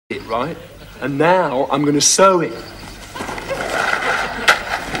it, right? And now I'm going to sow it.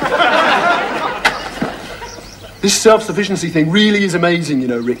 This self-sufficiency thing really is amazing, you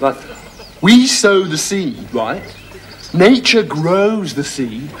know, Rick. Like, we sow the seed, right? Nature grows the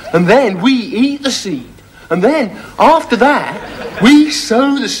seed, and then we eat the seed. And then, after that, we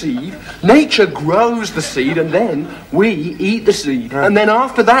sow the seed, nature grows the seed, and then we eat the seed. And then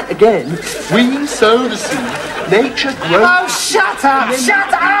after that again, we sow the seed, nature grows... Oh, shut up!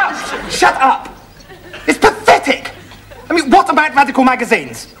 Shut up! Shut up! It's pathetic! I mean, what about radical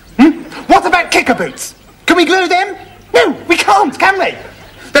magazines? What about kicker boots? Can we glue them? No, we can't, can we?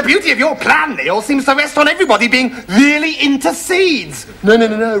 The beauty of your plan, Neil, seems to rest on everybody being really into seeds.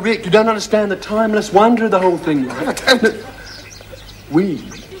 No, Rick, you don't understand the timeless wonder of the whole thing. Right? I don't. We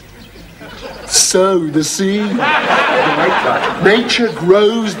sow the seed. Nature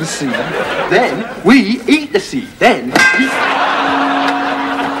grows the seed. Then we eat the seed. Then we...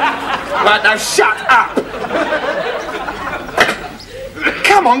 Right, now shut up!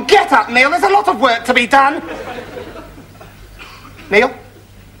 Come on, get up, Neil. There's a lot of work to be done. Neil?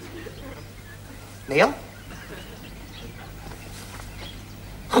 Neil?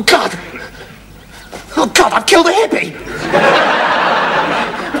 Oh, God! Oh, God, I've killed a hippie!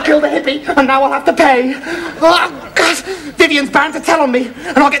 I've killed a hippie, and now I'll have to pay. Oh, God! Vivian's bound to tell on me,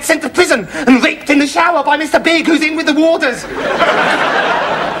 and I'll get sent to prison and raped in the shower by Mr. Big, who's in with the warders.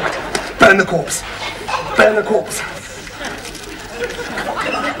 Burn the corpse. Burn the corpse.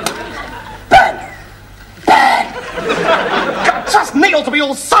 Burn! Burn! God, trust Neil to be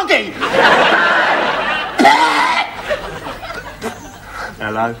all soggy!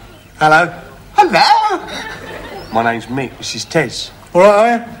 Hello. Hello? Hello? My name's Mick. This is Tez. All right, are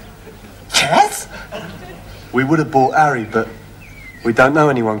you? Yes? We would have bought Harry, but we don't know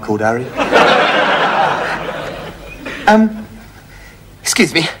anyone called Harry.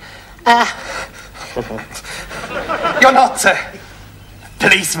 Excuse me. You're not a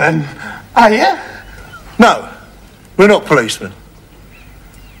policeman, are you? No, we're not policemen.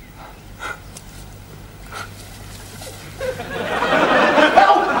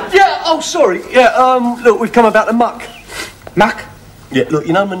 Oh, sorry. Yeah, look, we've come about the muck. Muck? Yeah, look,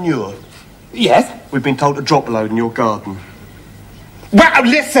 you know manure? Yes? We've been told to drop a load in your garden. Well,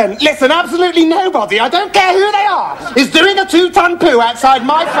 listen, absolutely nobody, I don't care who they are, is doing a 2-ton poo outside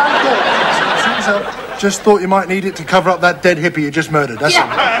my front door. Just thought you might need it to cover up that dead hippie you just murdered, that's all.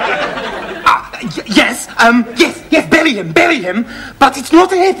 Yes, bury him, but it's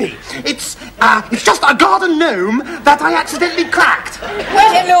not a hippie. It's just a garden gnome that I accidentally cracked.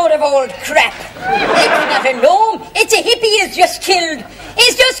 What a load of old crap. It's not a gnome, it's a hippie he's just killed.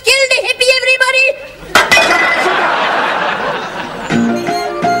 He's just killed a hippie, everybody!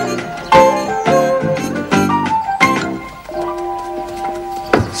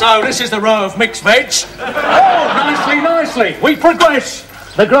 So, this is the row of mixed veg. Oh, nicely. We progress.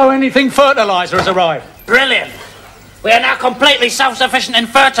 The Grow Anything fertiliser has arrived. Brilliant. We are now completely self-sufficient in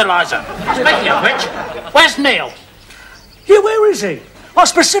fertiliser. Speaking of which, where's Neil? Yeah, where is he? I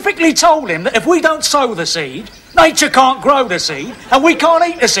specifically told him that if we don't sow the seed, nature can't grow the seed, and we can't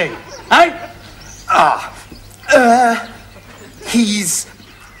eat the seed. Eh? He's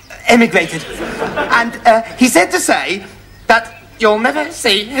emigrated. And he said to say that you'll never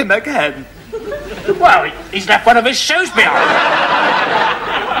see him again. Well, he's left one of his shoes behind.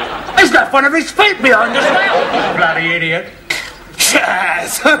 He's left one of his feet behind as well. Bloody idiot.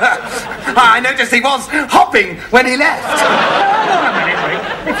 Yes. I noticed he was hopping when he left. Hold on a minute, Rick.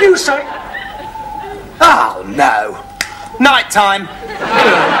 If you say... Oh, no. Night time.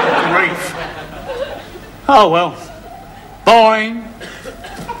 Grief. Oh, well. Boing.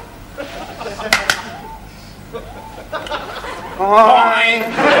 Boing.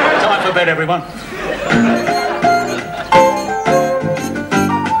 Time for bed, everyone.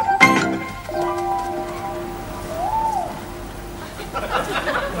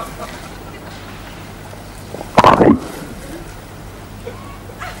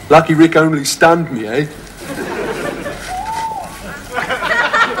 Lucky Rick only stunned me, eh?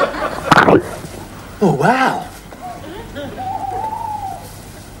 Oh, wow.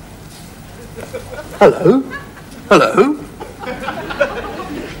 Hello?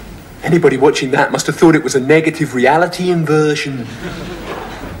 Anybody watching that must have thought it was a negative reality inversion.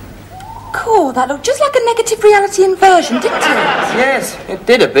 Cool, that looked just like a negative reality inversion, didn't it? Yes, it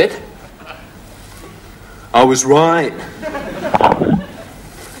did a bit. I was right.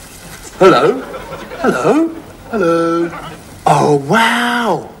 Hello? Oh,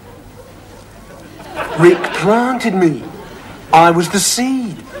 wow. Rick planted me. I was the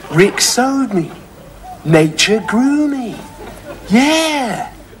seed. Rick sowed me. Nature grew me. Yeah.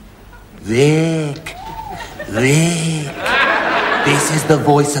 Rick. This is the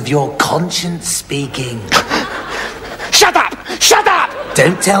voice of your conscience speaking. Shut up! Shut up!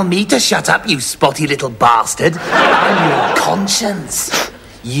 Don't tell me to shut up, you spotty little bastard. I'm your conscience.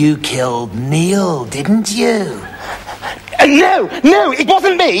 You killed Neil, didn't you? No, it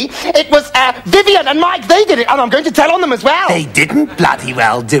wasn't me. It was Vivian and Mike. They did it, and I'm going to tell on them as well. They didn't bloody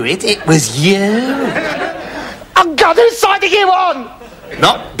well do it. It was you. Oh, God, whose side are you on?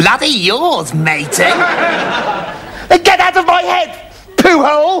 Not bloody yours, matey. Get out of my head,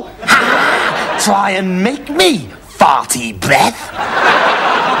 poo-hole! Try and make me, farty breath.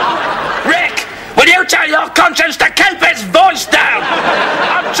 Rick, will you tell your conscience to keep its voice down?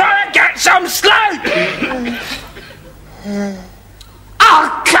 I'm trying to get some sleep.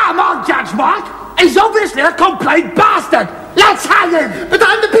 Oh, come on, Judge Mike. He's obviously a complete bastard. Let's hang him. But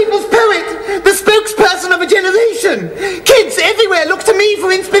I'm the people's poet, the spokesperson of a generation. Kids everywhere look to me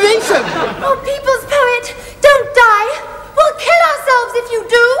for inspiration. Oh, people's poet, don't die. We'll kill ourselves if you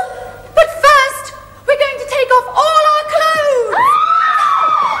do. But first, we're going to take off all our clothes.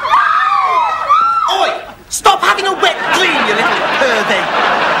 Oi! Stop having a wet dream, you little pervy.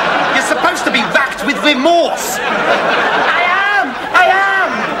 You're supposed to be racked with remorse. I am.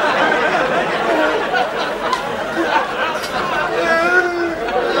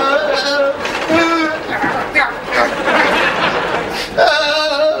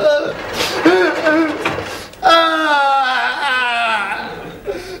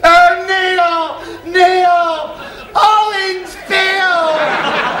 Neil! Orange Bill!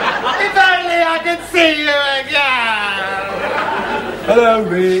 If only I could see you again! Hello,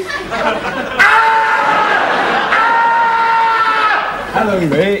 Rick. Hello,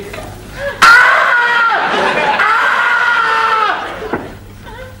 Rick.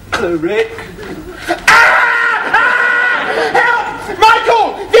 Hello, Rick. Help! Michael!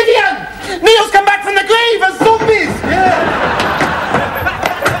 Vivian! Neil's come back from the grave as zombies!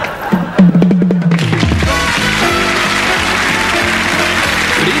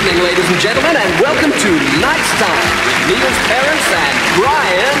 Good evening, ladies and gentlemen, and welcome to Night Time with Neil's parents and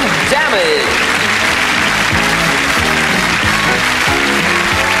Brian Damage.